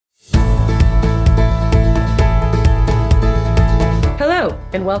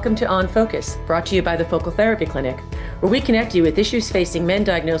and welcome to On Focus, brought to you by the Focal Therapy Clinic, where we connect you with issues facing men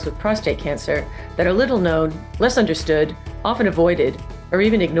diagnosed with prostate cancer that are little known, less understood, often avoided, or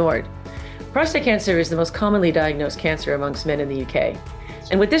even ignored. Prostate cancer is the most commonly diagnosed cancer amongst men in the UK.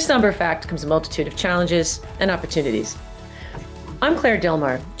 And with this somber fact comes a multitude of challenges and opportunities. I'm Claire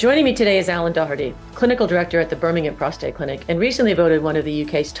Delmar. Joining me today is Alan Doherty, Clinical Director at the Birmingham Prostate Clinic, and recently voted one of the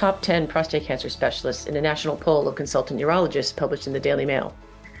UK's top 10 prostate cancer specialists in a national poll of consultant urologists published in the Daily Mail.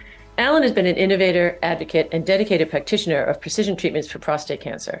 Alan has been an innovator, advocate, and dedicated practitioner of precision treatments for prostate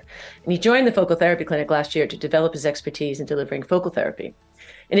cancer, and he joined the Focal Therapy Clinic last year to develop his expertise in delivering focal therapy.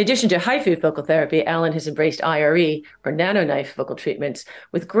 In addition to HIFU focal therapy, Alan has embraced IRE, or nanoknife focal treatments,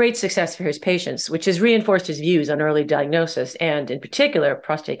 with great success for his patients, which has reinforced his views on early diagnosis and, in particular,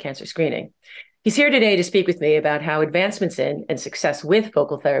 prostate cancer screening. He's here today to speak with me about how advancements in and success with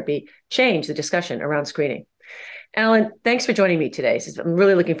focal therapy change the discussion around screening. Alan, thanks for joining me today. I'm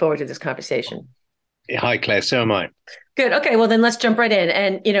really looking forward to this conversation. Hi, Claire. So am I. Good. Okay. Well, then let's jump right in.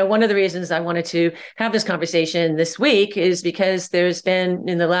 And, one of the reasons I wanted to have this conversation this week is because there's been,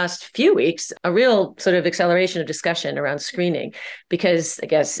 in the last few weeks, a real sort of acceleration of discussion around screening, because I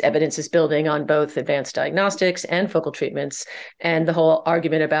guess evidence is building on both advanced diagnostics and focal treatments. And the whole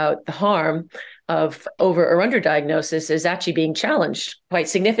argument about the harm of over or under diagnosis is actually being challenged quite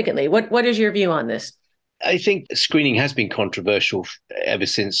significantly. What is your view on this? I think screening has been controversial ever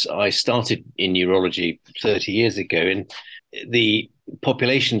since I started in urology 30 years ago. And the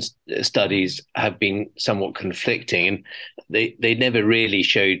population studies have been somewhat conflicting, and they never really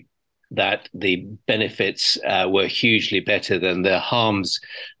showed that the benefits were hugely better than the harms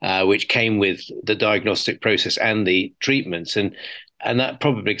which came with the diagnostic process and the treatments. And that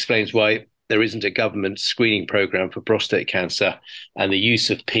probably explains why there isn't a government screening program for prostate cancer, and the use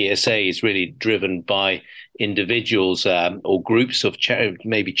of PSA is really driven by individuals or groups of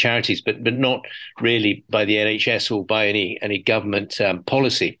maybe charities, but not really by the NHS or by any government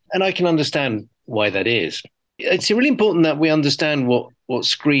policy. And I can understand why that is. It's really important that we understand what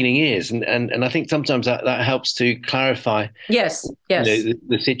screening is, and I think sometimes that helps to clarify yes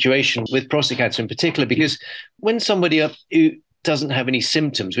the situation with prostate cancer in particular, because when somebody who doesn't have any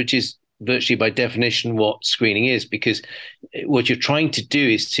symptoms, which is virtually by definition what screening is, because what you're trying to do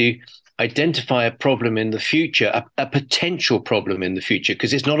is to identify a problem in the future, a potential problem in the future,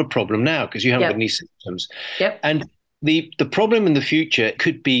 because it's not a problem now because you haven't got any symptoms. And the problem in the future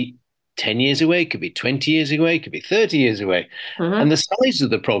could be 10 years away, could be 20 years away, could be 30 years away. And the size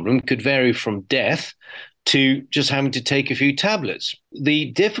of the problem could vary from death to just having to take a few tablets. The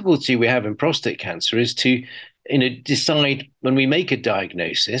difficulty we have in prostate cancer is to decide when we make a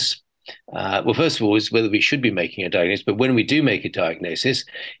diagnosis. Well, first of all, is whether we should be making a diagnosis, but when we do make a diagnosis,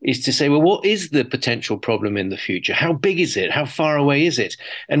 is to say, well, what is the potential problem in the future? How big is it? How far away is it?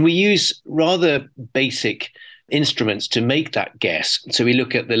 And we use rather basic instruments to make that guess. So we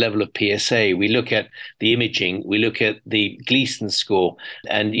look at the level of PSA, we look at the imaging, we look at the Gleason score,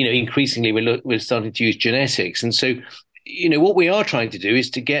 and increasingly we're starting to use genetics. And so what we are trying to do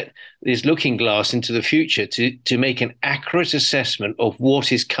is to get this looking glass into the future to make an accurate assessment of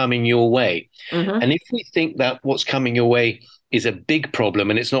what is coming your way. And if we think that what's coming your way is a big problem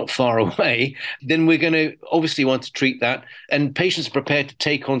and it's not far away, then we're going to obviously want to treat that. And patients are prepared to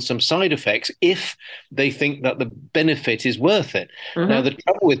take on some side effects if they think that the benefit is worth it. Now, the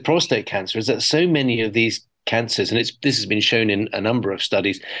trouble with prostate cancer is that so many of these cancers, and this has been shown in a number of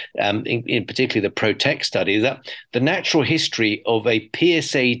studies, in particularly the PROTECT study, that the natural history of a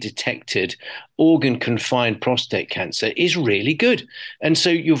PSA detected organ-confined prostate cancer is really good. And so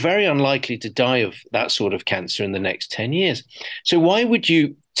you're very unlikely to die of that sort of cancer in the next 10 years. So why would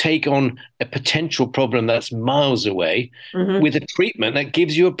you take on a potential problem that's miles away with a treatment that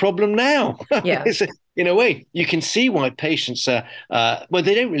gives you a problem now? In a way, you can see why patients they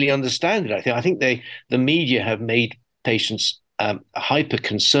don't really understand it. I think the media have made patients hyper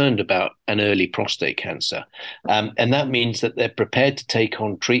concerned about an early prostate cancer. And that means that they're prepared to take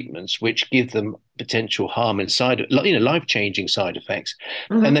on treatments which give them potential harm and life-changing side effects.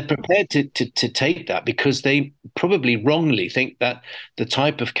 And they're prepared to take that because they probably wrongly think that the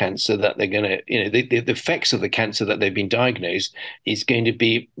type of cancer that they're going to, the effects of the cancer that they've been diagnosed is going to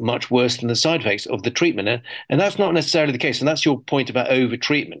be much worse than the side effects of the treatment. And that's not necessarily the case. And that's your point about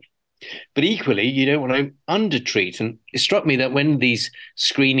over-treatment. But equally, you don't want to undertreat. And it struck me that when these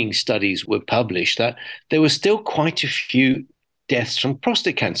screening studies were published, that there were still quite a few deaths from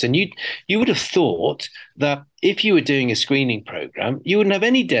prostate cancer. And you would have thought that if you were doing a screening program, you wouldn't have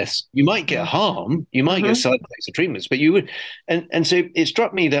any deaths. You might get harm, you might get side effects of treatments, but you would. And so it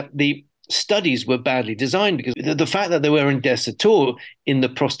struck me that the studies were badly designed, because the fact that they weren't deaths at all in the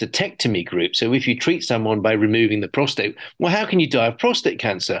prostatectomy group. So if you treat someone by removing the prostate, well, how can you die of prostate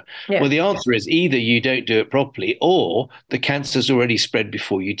cancer? Yeah. Well, the answer is either you don't do it properly, or the cancer's already spread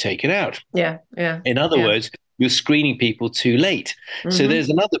before you take it out. Yeah. Yeah. In other words, you're screening people too late. So there's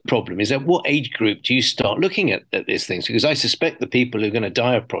another problem, is at what age group do you start looking at these things? Because I suspect the people who are going to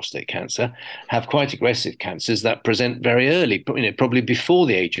die of prostate cancer have quite aggressive cancers that present very early, probably before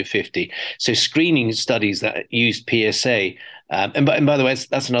the age of 50. So screening studies that use PSA, and by the way,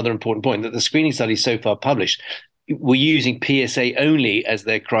 that's another important point, that the screening studies so far published were using PSA only as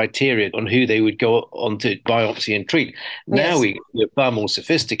their criteria on who they would go on to biopsy and treat. Now we're far more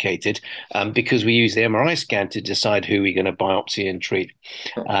sophisticated, because we use the MRI scan to decide who we're going to biopsy and treat.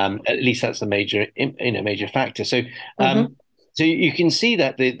 At least that's the major factor. So so you can see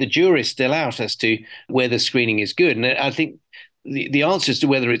that the jury is still out as to whether screening is good. And I think the answers to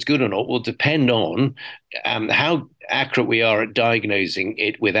whether it's good or not will depend on how accurate we are at diagnosing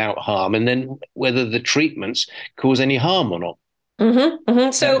it without harm, and then whether the treatments cause any harm or not.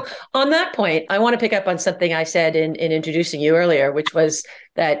 So on that point, I want to pick up on something I said in introducing you earlier, which was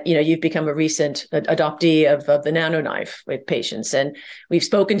that, you've become a recent adoptee of the NanoKnife with patients. And we've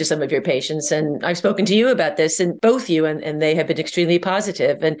spoken to some of your patients, and I've spoken to you about this, and both you and they have been extremely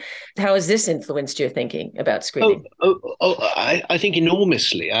positive. And how has this influenced your thinking about screening? I think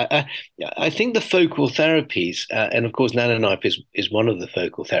enormously. I think the focal therapies, and of course, NanoKnife is one of the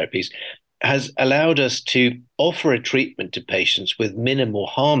focal therapies, has allowed us to offer a treatment to patients with minimal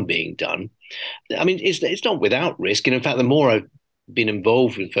harm being done. I mean, it's not without risk. And in fact, the more I've been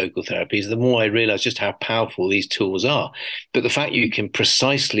involved in focal therapies, the more I realize just how powerful these tools are. But the fact you can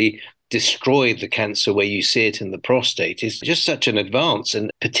precisely destroy the cancer where you see it in the prostate is just such an advance, and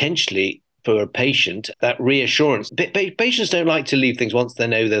potentially for a patient, that reassurance. Patients don't like to leave things once they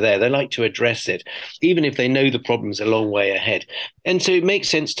know they're there. They like to address it, even if they know the problem's a long way ahead. And so it makes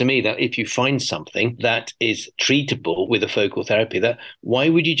sense to me that if you find something that is treatable with a focal therapy, that why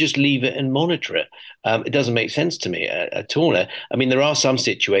would you just leave it and monitor it? It doesn't make sense to me at all. I mean, there are some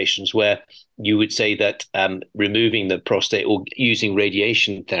situations where you would say that removing the prostate or using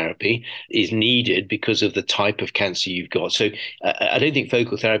radiation therapy is needed because of the type of cancer you've got. So I don't think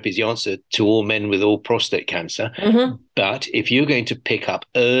focal therapy is the answer to all men with all prostate cancer. But if you're going to pick up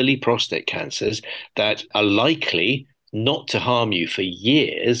early prostate cancers that are likely not to harm you for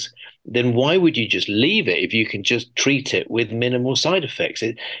years, then why would you just leave it if you can just treat it with minimal side effects?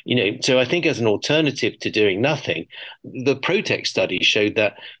 So I think as an alternative to doing nothing, the PROTECT study showed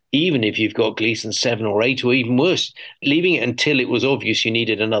that even if you've got Gleason 7 or 8 or even worse, leaving it until it was obvious you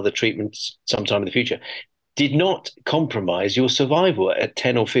needed another treatment sometime in the future did not compromise your survival at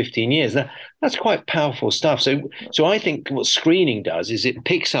 10 or 15 years. That's quite powerful stuff. So I think what screening does is it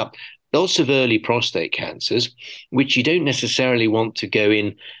picks up lots of early prostate cancers, which you don't necessarily want to go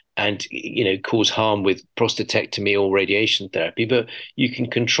in and cause harm with prostatectomy or radiation therapy, but you can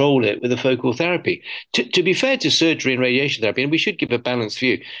control it with a focal therapy. To be fair to surgery and radiation therapy, and we should give a balanced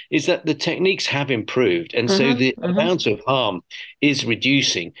view, is that the techniques have improved, and so the amount of harm is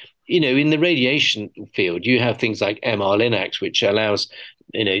reducing. In the radiation field, you have things like MR-Linac, which allows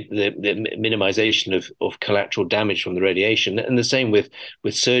the minimization of collateral damage from the radiation, and the same with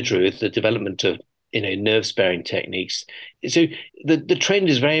surgery, with the development of nerve sparing techniques. So the trend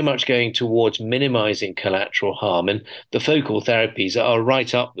is very much going towards minimizing collateral harm, and the focal therapies are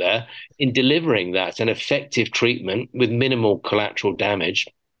right up there in delivering that, an effective treatment with minimal collateral damage.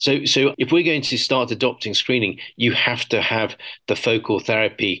 So if we're going to start adopting screening, you have to have the focal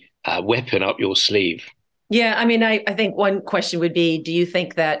therapy weapon up your sleeve. Yeah, I mean, I think one question would be, do you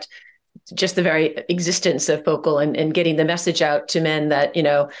think that just the very existence of focal and getting the message out to men that,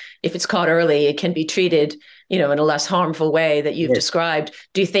 if it's caught early, it can be treated, in a less harmful way that you've described.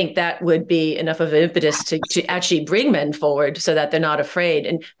 Do you think that would be enough of an impetus to actually bring men forward so that they're not afraid?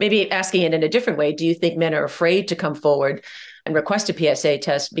 And maybe asking it in a different way, do you think men are afraid to come forward and request a PSA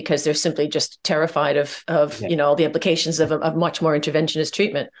test because they're simply just terrified of all the implications of much more interventionist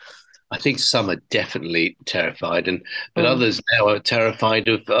treatment? I think some are definitely terrified, but others now are terrified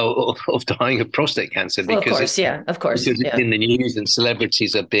of dying of prostate cancer because of course, it's in the news and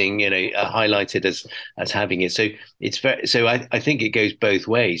celebrities are being highlighted as having it. So I think it goes both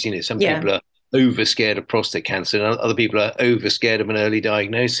ways. Some people are over scared of prostate cancer, and other people are over scared of an early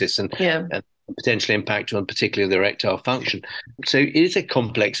diagnosis and potentially impact on particularly the erectile function. So it is a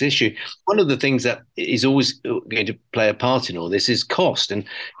complex issue. One of the things that is always going to play a part in all this is cost. And,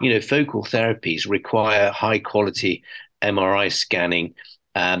 focal therapies require high quality MRI scanning,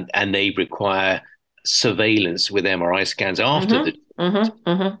 and they require surveillance with MRI scans after the.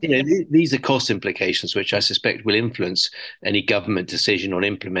 These are cost implications, which I suspect will influence any government decision on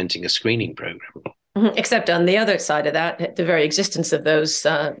implementing a screening program. Except on the other side of that, the very existence of those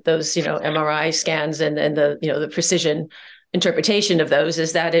MRI scans and the precision interpretation of those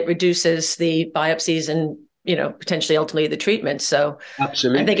is that it reduces the biopsies and potentially ultimately the treatment. So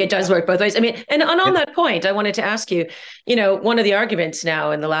absolutely, I think it does work both ways. I mean, and on that point, I wanted to ask you, one of the arguments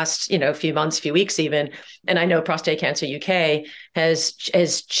now in the last, few months, few weeks even, and I know Prostate Cancer UK has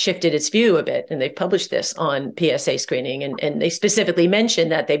shifted its view a bit, and they've published this on PSA screening, and they specifically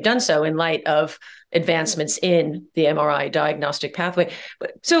mentioned that they've done so in light of advancements in the MRI diagnostic pathway.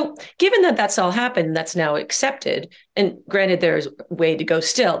 But so given that that's all happened, that's now accepted, and granted there's a way to go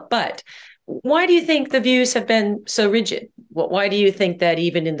still, but why do you think the views have been so rigid? Why do you think that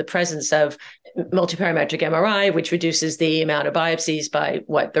even in the presence of multiparametric MRI, which reduces the amount of biopsies by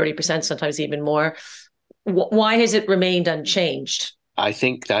 30%, sometimes even more, why has it remained unchanged? I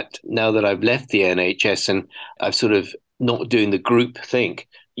think that now that I've left the NHS and I've sort of not doing the group think,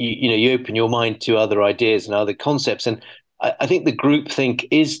 you open your mind to other ideas and other concepts. And I think the group think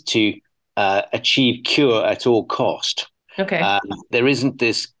is to achieve cure at all cost. Okay. There isn't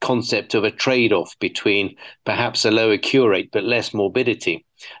this concept of a trade-off between perhaps a lower cure rate but less morbidity.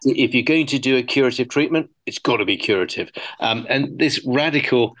 If you're going to do a curative treatment, it's got to be curative. And this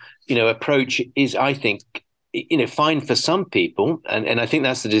radical, approach is, I think, fine for some people, and I think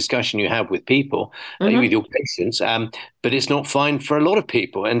that's the discussion you have with people, with your patients. But it's not fine for a lot of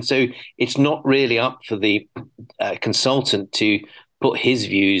people, and so it's not really up for the consultant to put his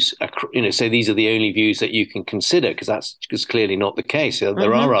views, say these are the only views that you can consider, because that's just clearly not the case.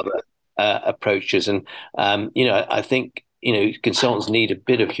 There are other approaches, and I think consultants need a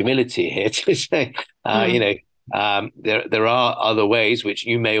bit of humility here to say, there are other ways which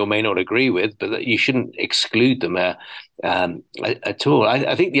you may or may not agree with, but that you shouldn't exclude them at all.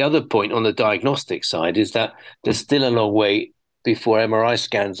 I think the other point on the diagnostic side is that there's still a long way before MRI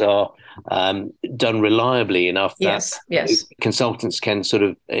scans are done reliably enough that consultants can sort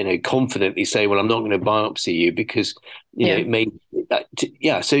of confidently say, well, I'm not going to biopsy you because it may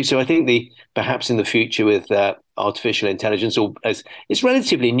so I think perhaps in the future with artificial intelligence, or as it's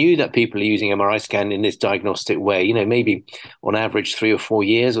relatively new that people are using MRI scan in this diagnostic way, maybe on average 3 or 4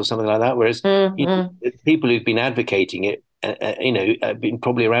 years or something like that, whereas people who've been advocating it have been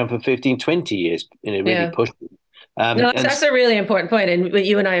probably around for 15, 20 years, really pushing. That's a really important point. And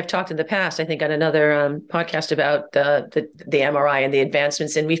you and I have talked in the past, I think, on another podcast about the MRI and the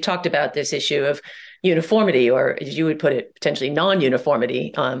advancements. And we've talked about this issue of uniformity, or as you would put it, potentially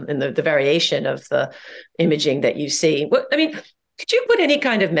non-uniformity in the variation of the imaging that you see. Could you put any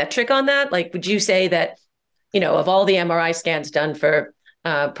kind of metric on that? Like, would you say that, of all the MRI scans done for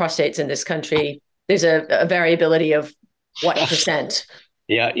prostates in this country, there's a variability of what percent?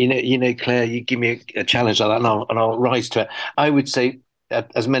 Yeah, Claire, you give me a challenge like that, and I'll rise to it. I would say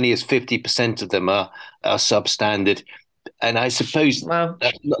as many as 50% of them are substandard, and I suppose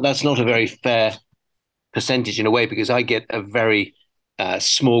that's not a very fair percentage in a way, because I get a very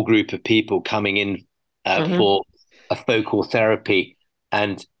small group of people coming in for a focal therapy,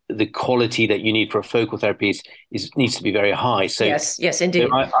 and the quality that you need for a focal therapy needs to be very high. So yes, indeed.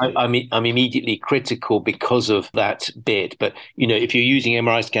 So I'm immediately critical because of that bit. But if you're using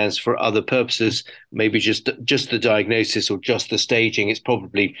MRI scans for other purposes, maybe just the diagnosis or just the staging, it's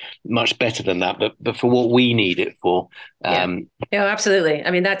probably much better than that. But for what we need it for, absolutely.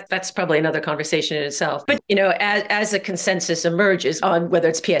 I mean, that's probably another conversation in itself. But as a consensus emerges on whether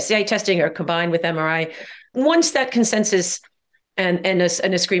it's PSA testing or combined with MRI, once that consensus and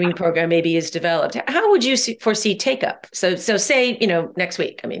a screening program maybe is developed, how would you foresee take up? So say, next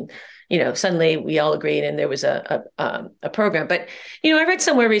week, I mean, suddenly we all agreed and there was a program. But, I read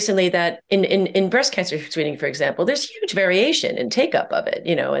somewhere recently that in breast cancer screening, for example, there's huge variation in take up of it,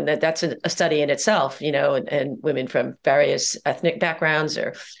 and that's a study in itself, and women from various ethnic backgrounds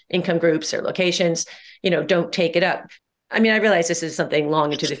or income groups or locations, don't take it up. I mean, I realize this is something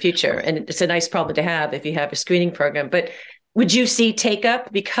long into the future, and it's a nice problem to have if you have a screening program, but would you see take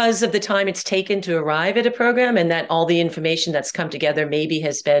up because of the time it's taken to arrive at a program, and that all the information that's come together maybe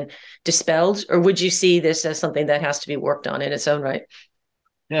has been dispelled? Or would you see this as something that has to be worked on in its own right?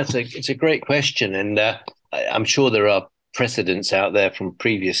 Yeah, it's a great question. And I'm sure there are precedents out there from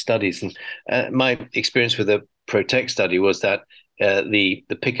previous studies. And my experience with the PROTECT study was that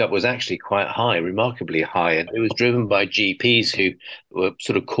the pickup was actually quite high, remarkably high, and it was driven by GPs who were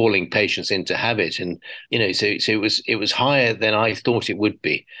sort of calling patients in to have it, and so it was higher than I thought it would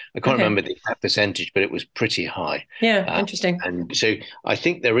be. I can't remember the exact percentage, but it was pretty high. Yeah, interesting. And so I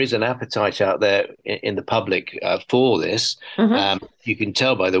think there is an appetite out there in the public for this. You can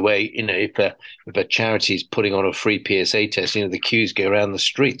tell by the way, if a charity is putting on a free PSA test, the queues go around the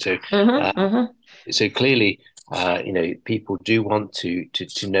street. So so clearly, people do want to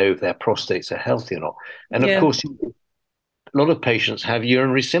know if their prostates are healthy or not. And of course, a lot of patients have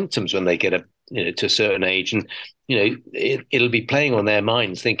urinary symptoms when they get to a certain age, and it'll be playing on their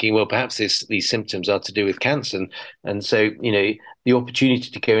minds, thinking, well, perhaps these symptoms are to do with cancer, and so the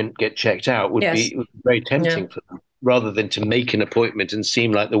opportunity to go and get checked out would be very tempting for them, rather than to make an appointment and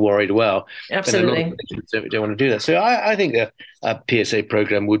seem like the worried well. Absolutely. And a lot of patients don't want to do that. So I think a PSA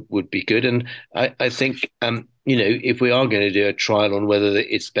program would be good, and I think if we are going to do a trial on whether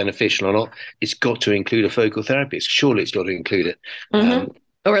it's beneficial or not, it's got to include a focal therapy. Surely it's got to include it.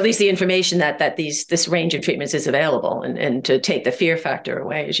 Or at least the information that this range of treatments is available, and to take the fear factor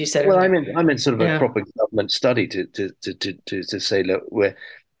away, as you said. Well, I meant sort of a proper government study to say, look, but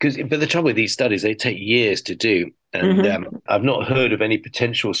the trouble with these studies, they take years to do, and I've not heard of any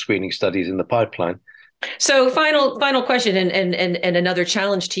potential screening studies in the pipeline. So final question, and another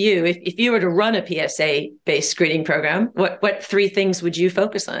challenge to you: if you were to run a PSA-based screening program, what three things would you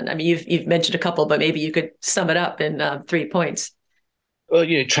focus on? I mean, you've mentioned a couple, but maybe you could sum it up in 3 points. Well,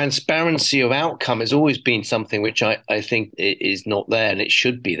 transparency of outcome has always been something which I think is not there, and it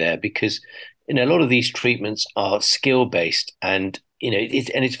should be there, because a lot of these treatments are skill based, and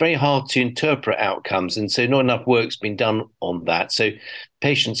it's very hard to interpret outcomes, and so not enough work's been done on that. So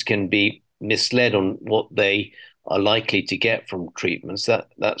patients can be misled on what they are likely to get from treatments.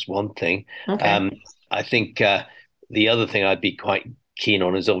 That's one thing. Okay. I think the other thing I'd be quite keen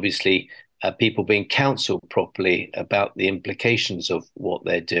on is obviously people being counseled properly about the implications of what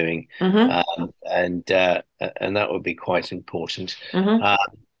they're doing, and that would be quite important. The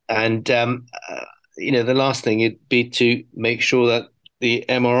last thing would be to make sure that the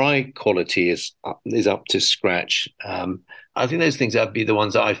MRI quality is up to scratch. I think those things would be the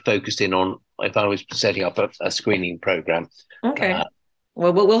ones that I focused in on if I was setting up a screening program. Okay.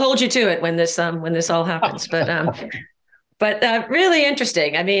 Well, we'll hold you to it when this all happens. But really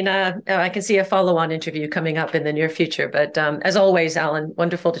interesting. I mean, I can see a follow-on interview coming up in the near future. But as always, Alan,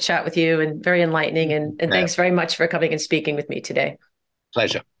 wonderful to chat with you, and very enlightening. And thanks very much for coming and speaking with me today.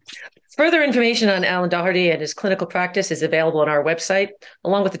 Pleasure. Further information on Alan Doherty and his clinical practice is available on our website,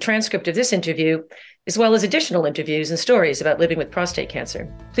 along with the transcript of this interview, as well as additional interviews and stories about living with prostate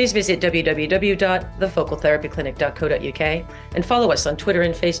cancer. Please visit www.thefocaltherapyclinic.co.uk and follow us on Twitter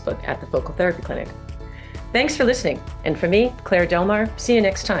and Facebook at The Focal Therapy Clinic. Thanks for listening. And for me, Claire Delmar, see you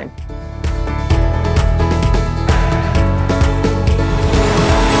next time.